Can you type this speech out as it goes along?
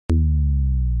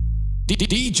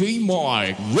DJ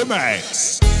Mike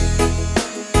Remix.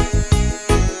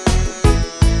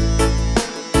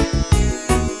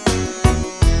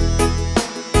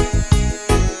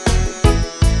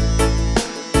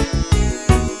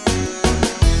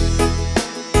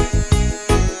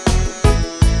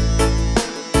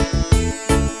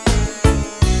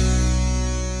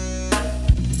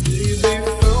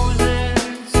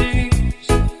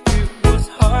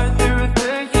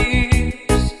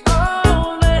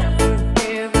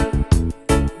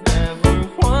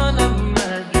 Never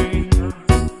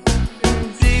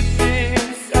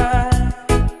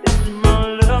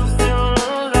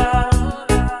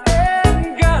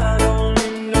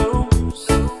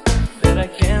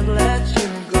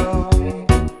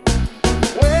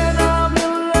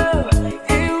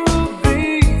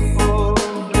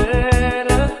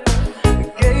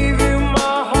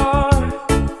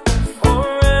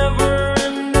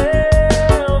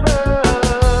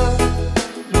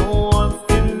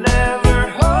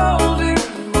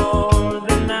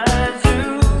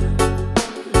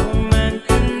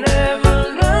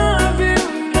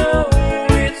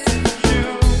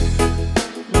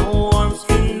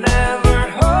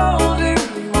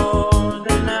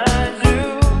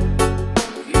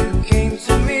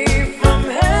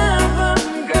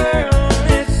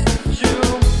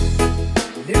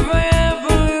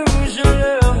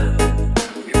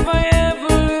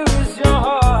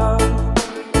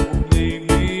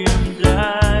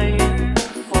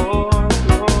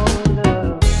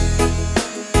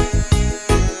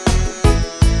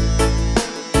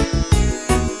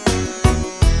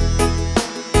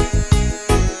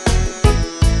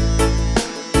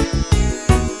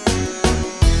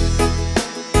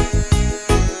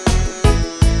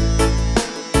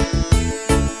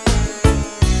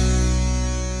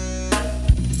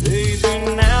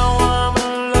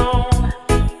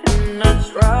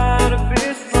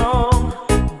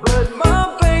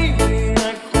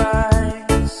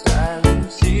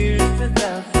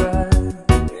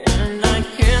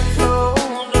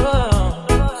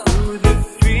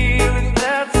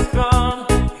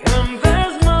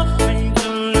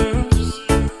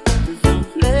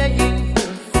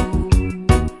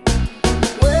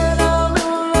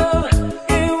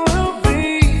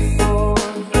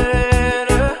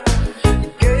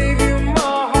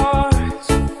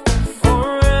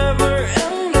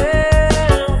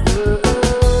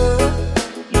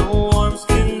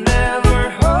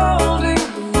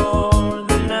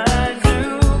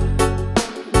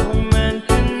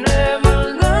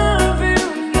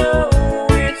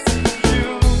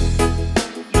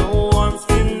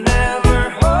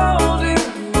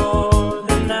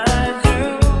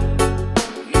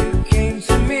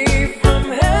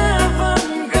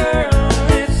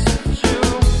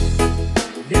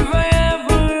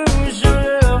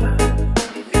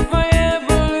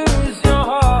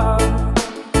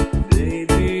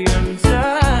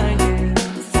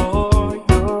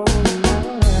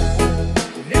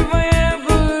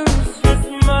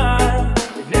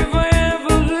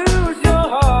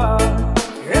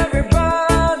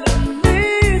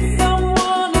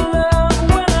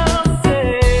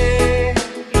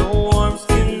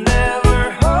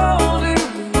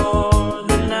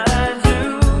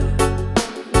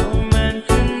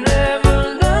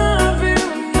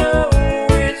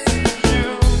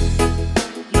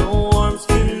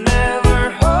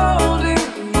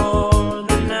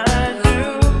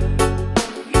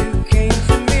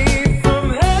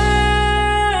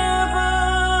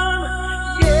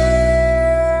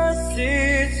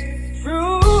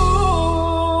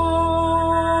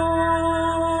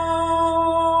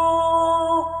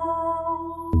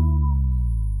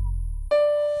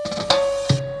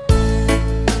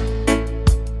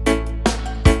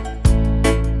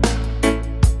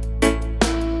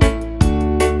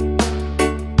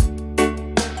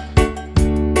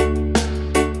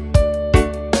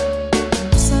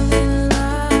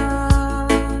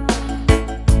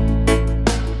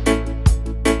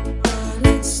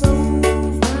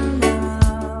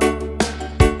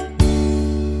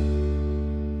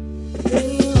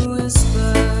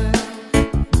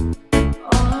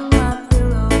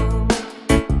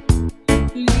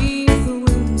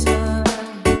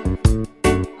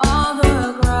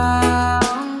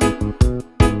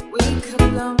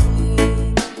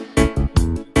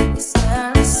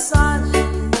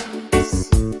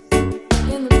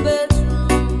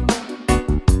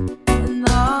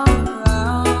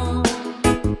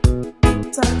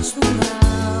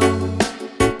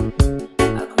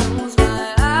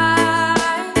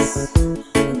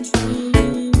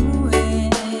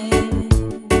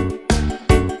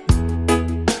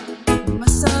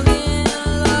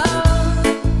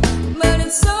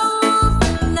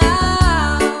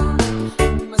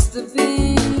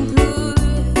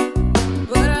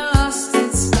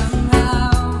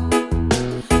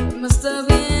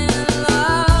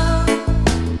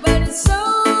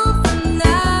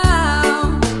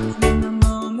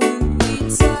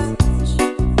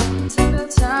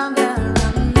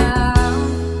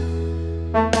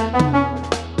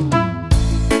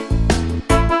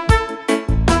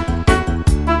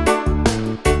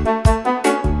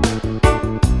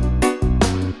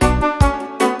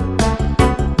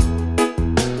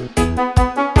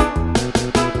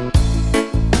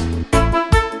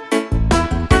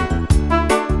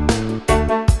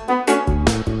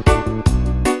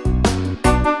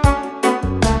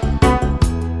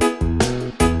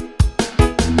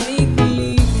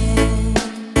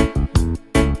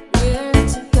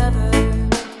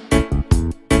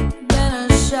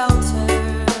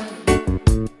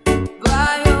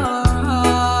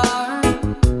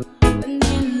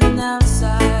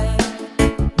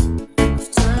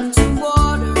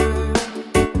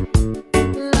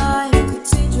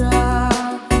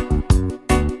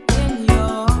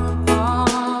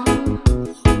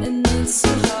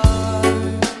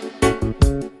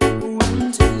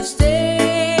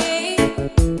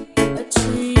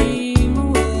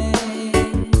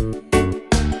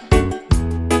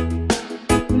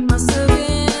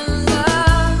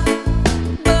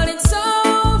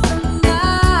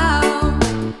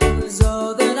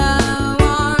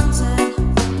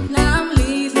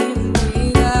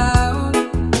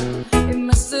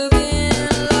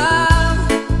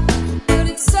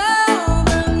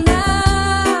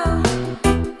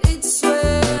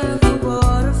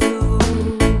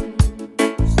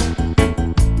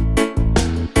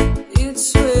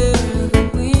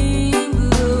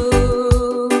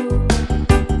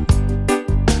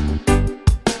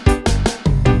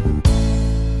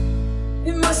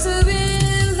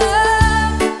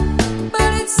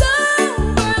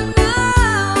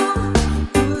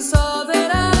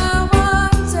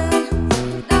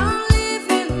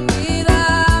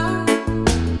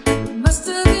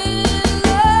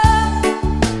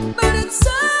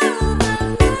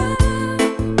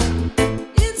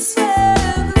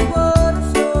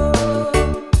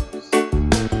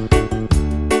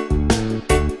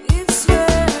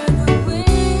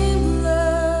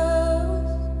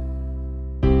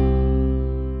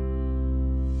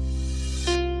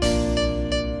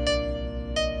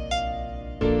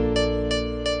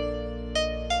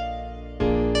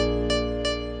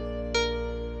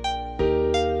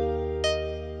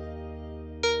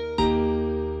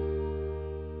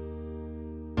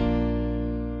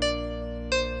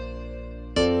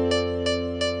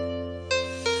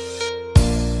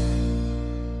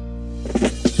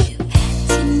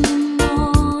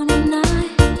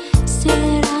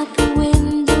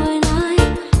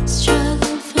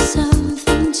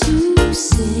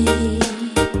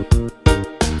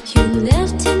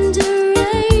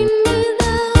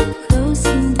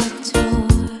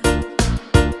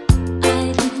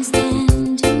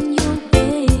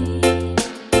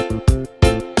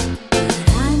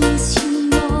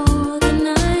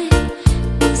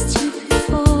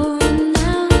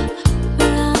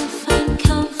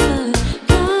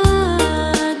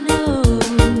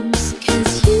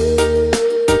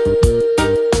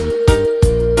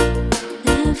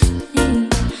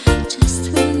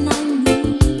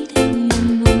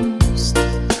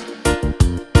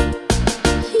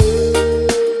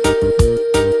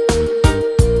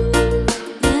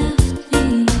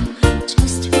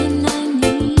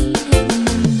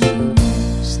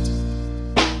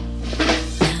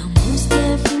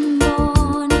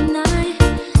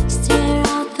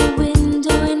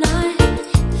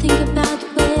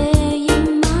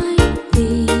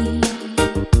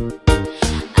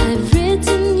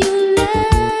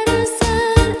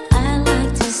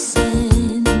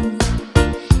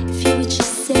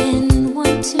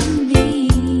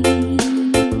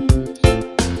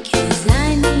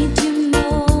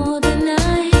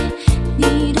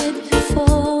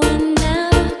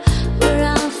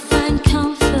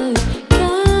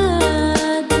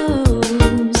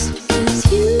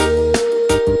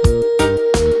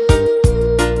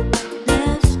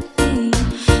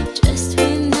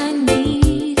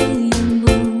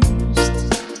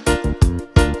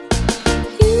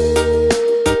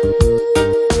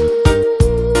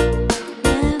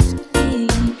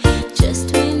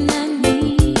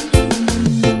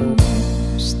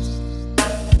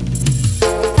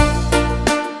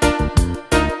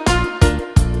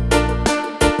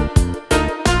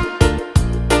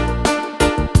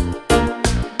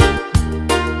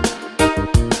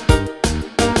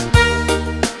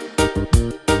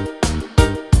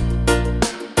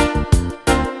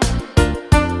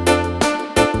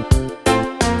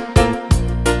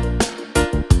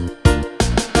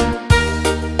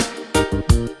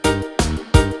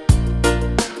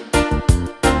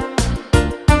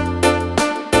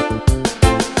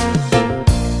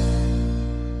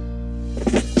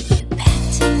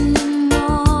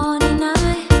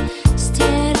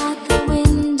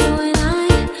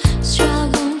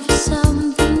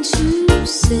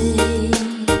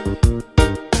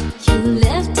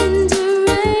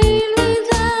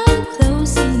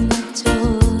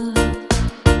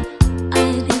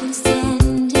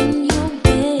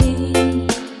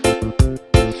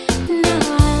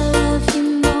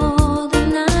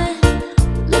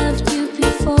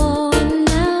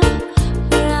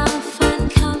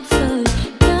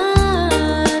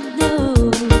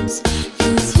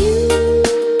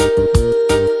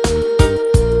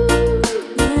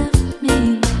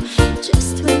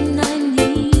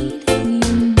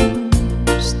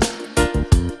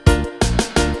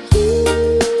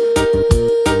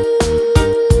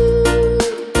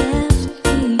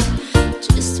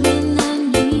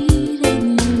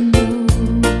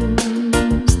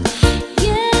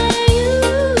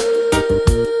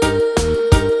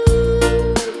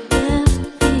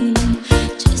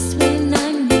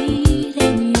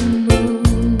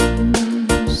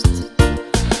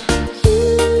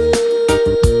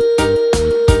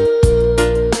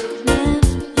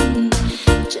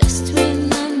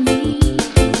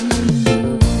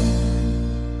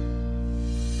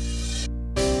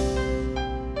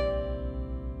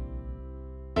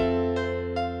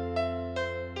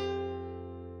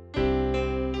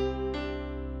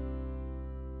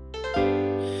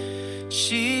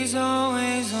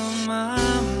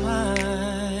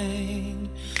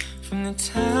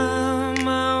time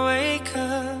I wake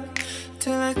up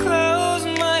till I close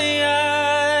my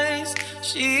eyes,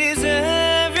 she's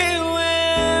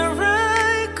everywhere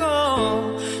I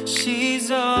go.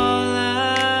 She's all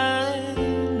I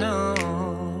know.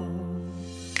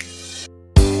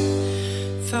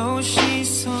 Though she's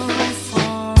so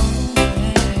far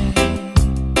away,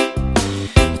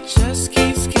 it just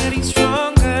keeps getting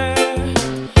stronger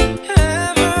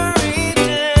every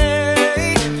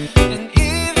day. And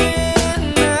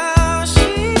even now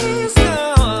she's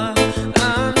gone,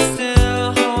 I'm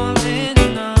still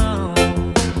holding on.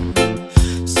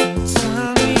 So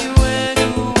tell me, where do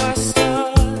I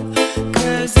start?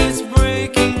 'Cause it's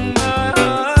breaking my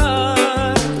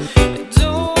heart. I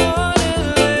don't wanna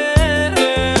let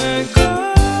her go.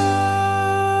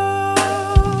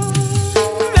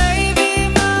 Maybe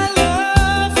my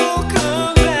love will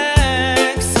come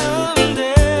back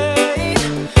someday.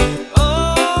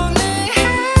 Only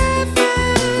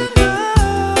heaven knows.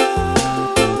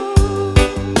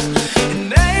 And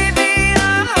maybe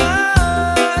our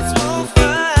hearts will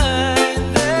find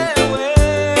their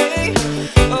way.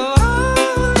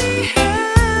 Only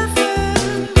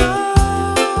heaven knows.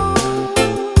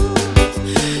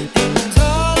 And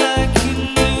all I can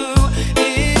do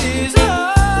is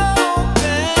hope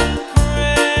and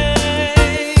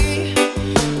pray,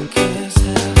 'cause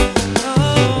heaven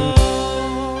knows.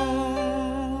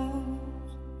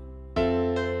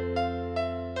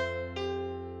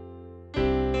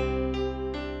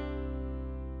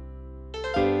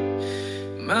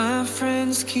 My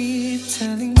friends keep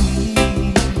telling me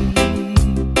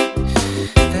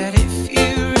that if you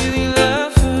really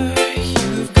love her,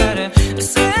 you've gotta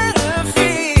set her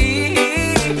free.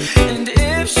 And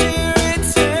if she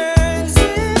returns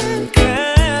in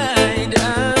kind, I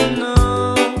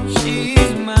know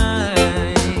she's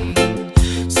mine.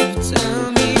 So tell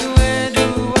me, where do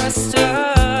I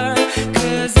start?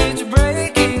 'Cause it's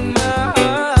breaking my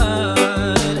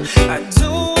heart. I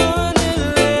don't wanna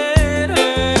let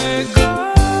her go.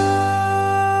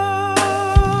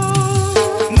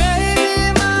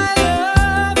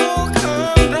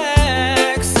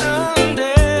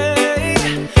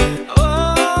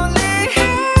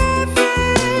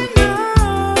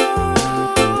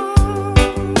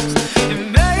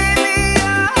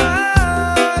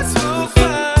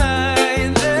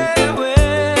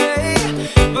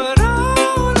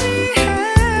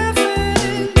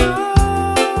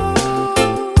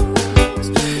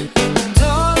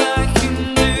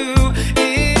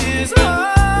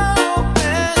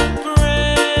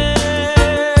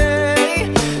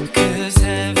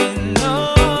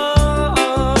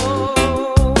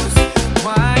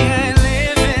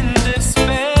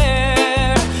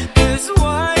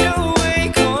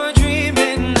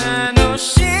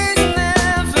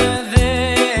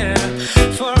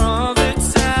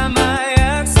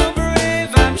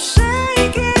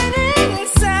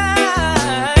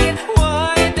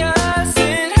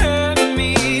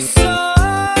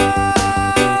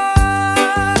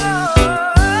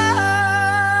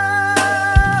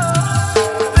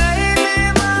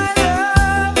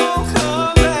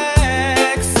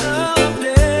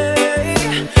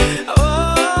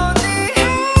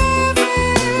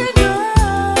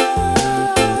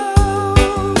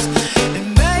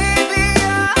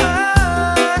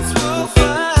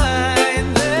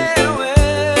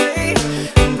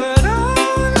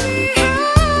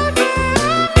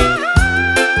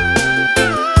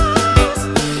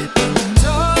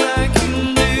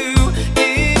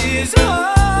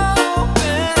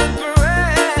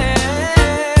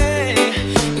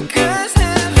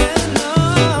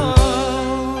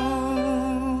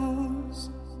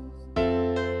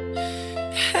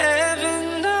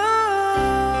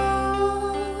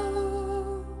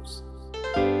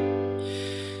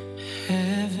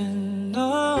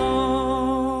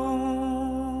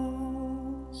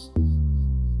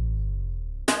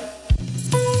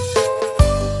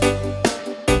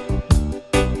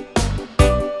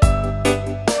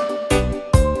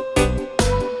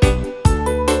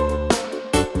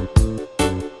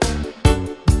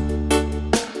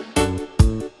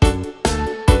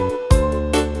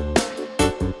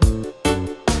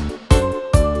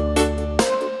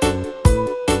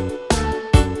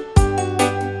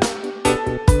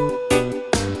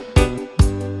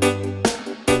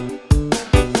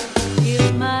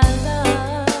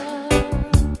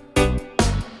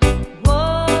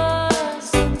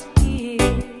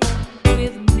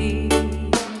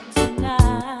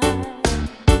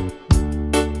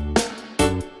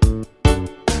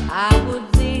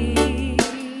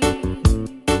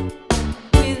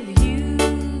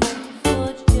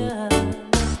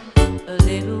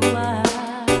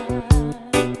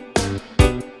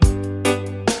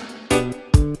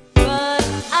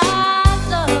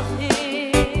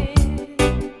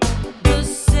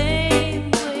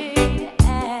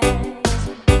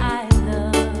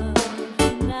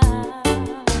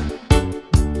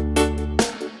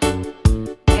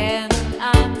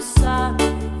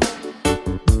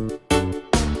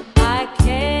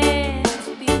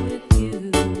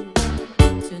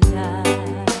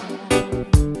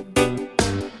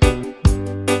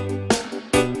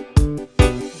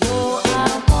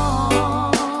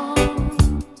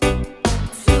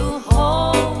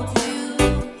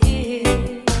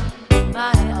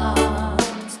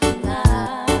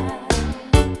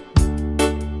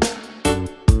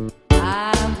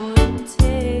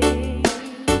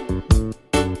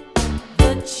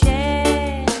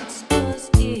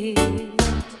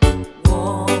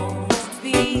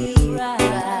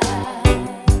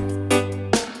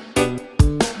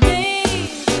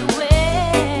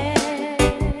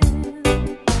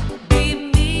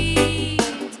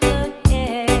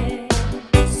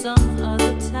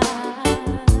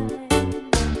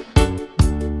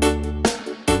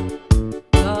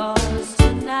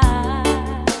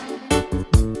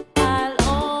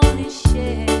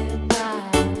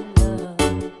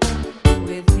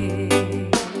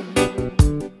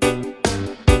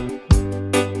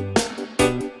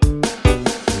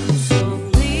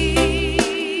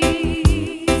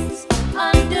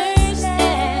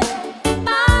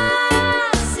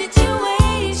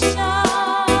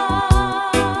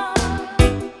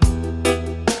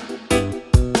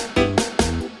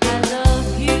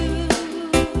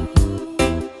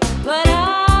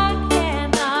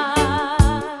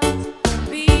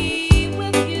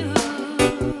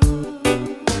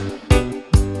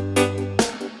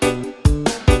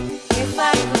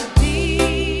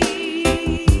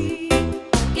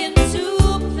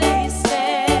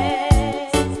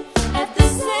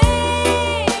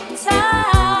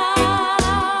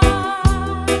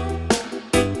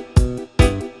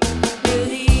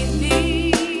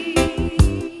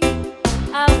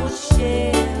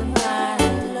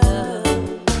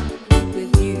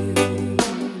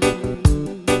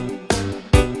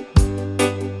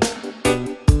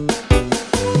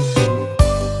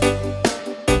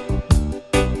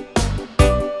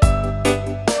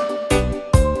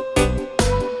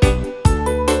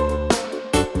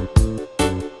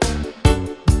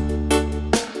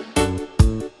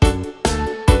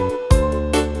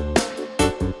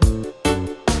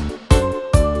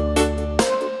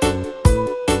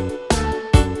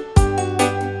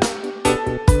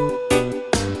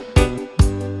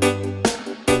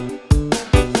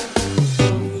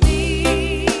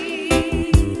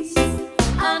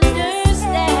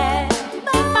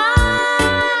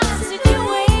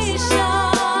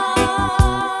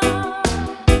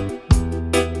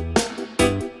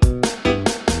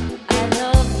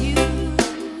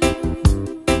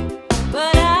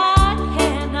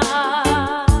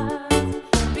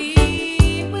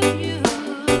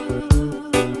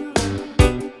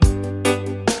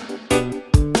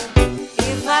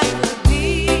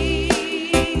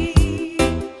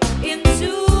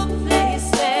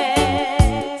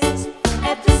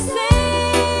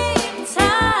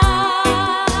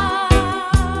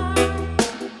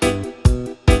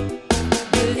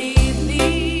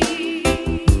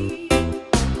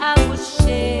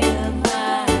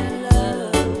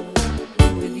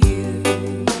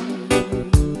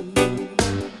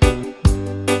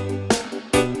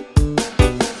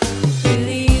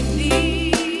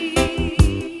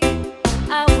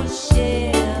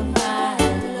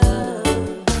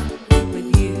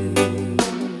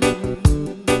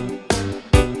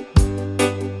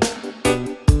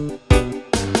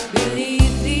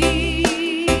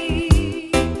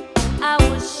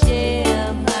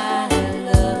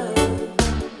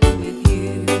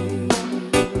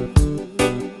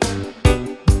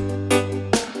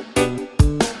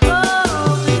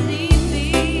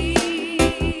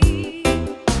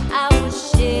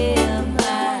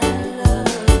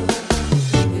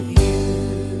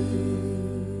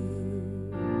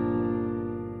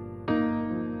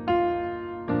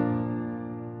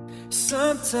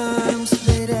 sometimes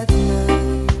late at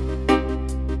night,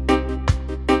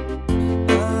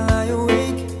 I lie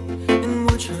awake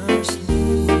and watch her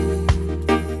sleep.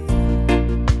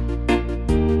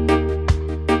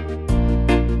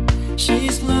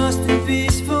 She's lost in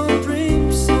peaceful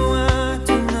dreams, so I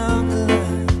turn out the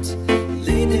lights,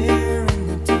 lay there in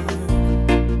the dark,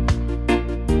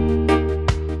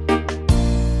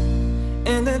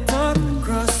 and the dark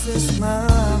crosses my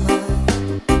mind.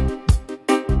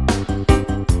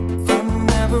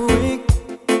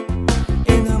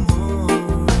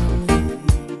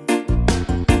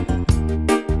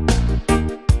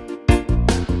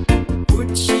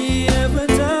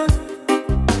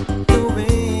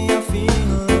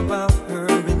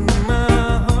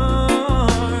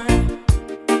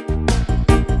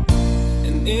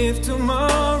 If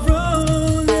tomorrow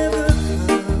never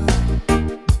comes,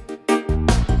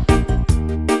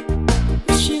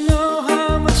 does she know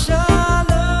how much I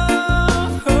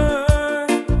love her?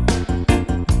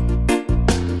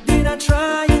 Did I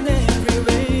try in every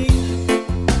way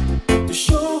to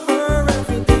show her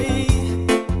every day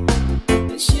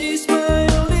that she's my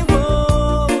only one?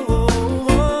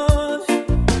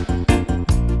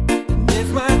 And if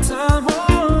my time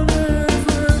on earth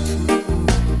were true,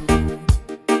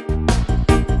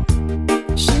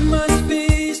 she must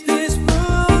face this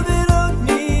world without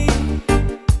me.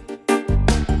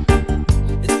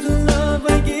 It's the love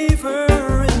I gave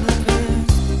her in the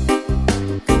past,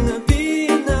 gonna be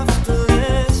enough to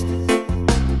last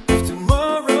if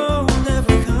tomorrow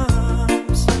never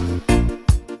comes.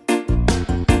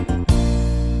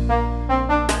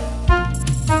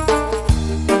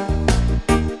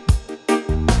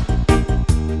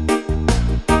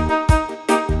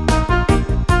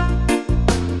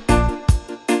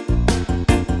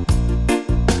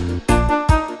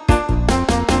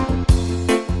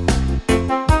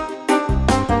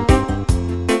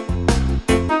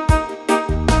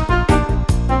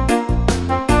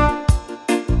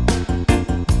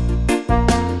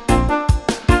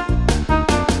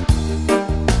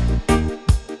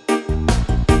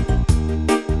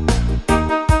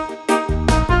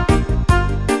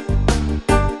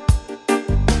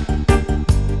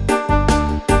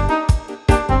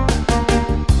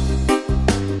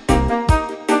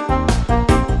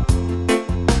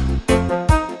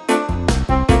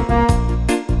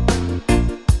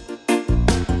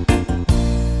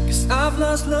 I've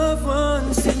lost loved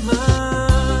ones in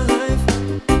my life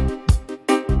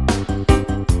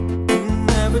who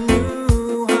never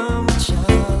knew how much I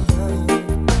loved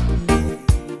me.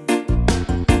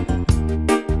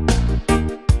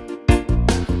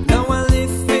 Now I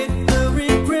live with the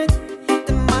regret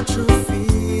that my true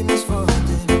feelings for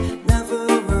them never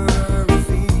were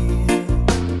revealed.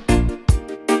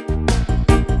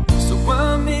 So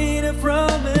I made a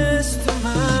promise to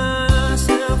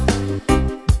myself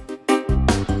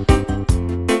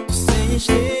each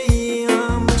day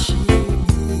how much she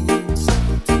means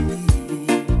to me,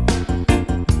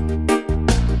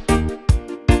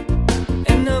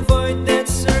 and avoid that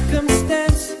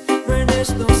circumstance where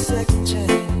there's no second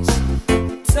chance.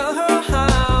 Tell her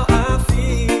how I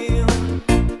feel,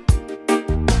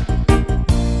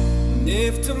 and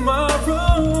if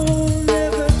tomorrow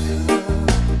never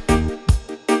comes,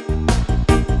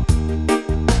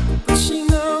 but she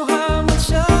know how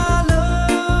much I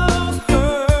love her.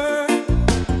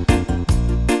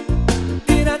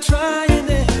 Try in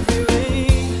every way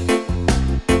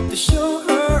to show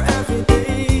her every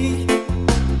day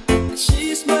that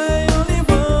she's my only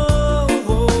one.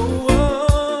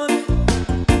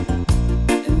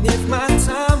 And if my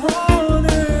time on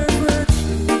earth were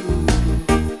true,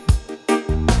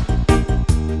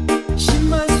 she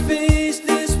must face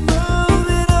this world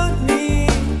without me.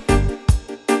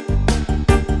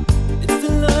 It's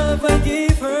the love I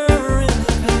gave her in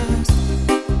the past,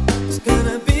 it's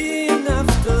gonna be enough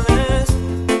to last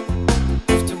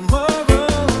if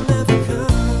tomorrow never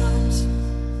comes.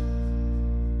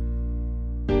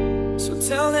 So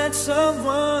tell that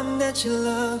someone that you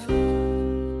love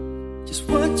just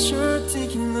what you're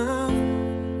thinking of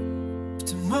if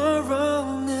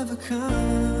tomorrow never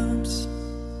comes.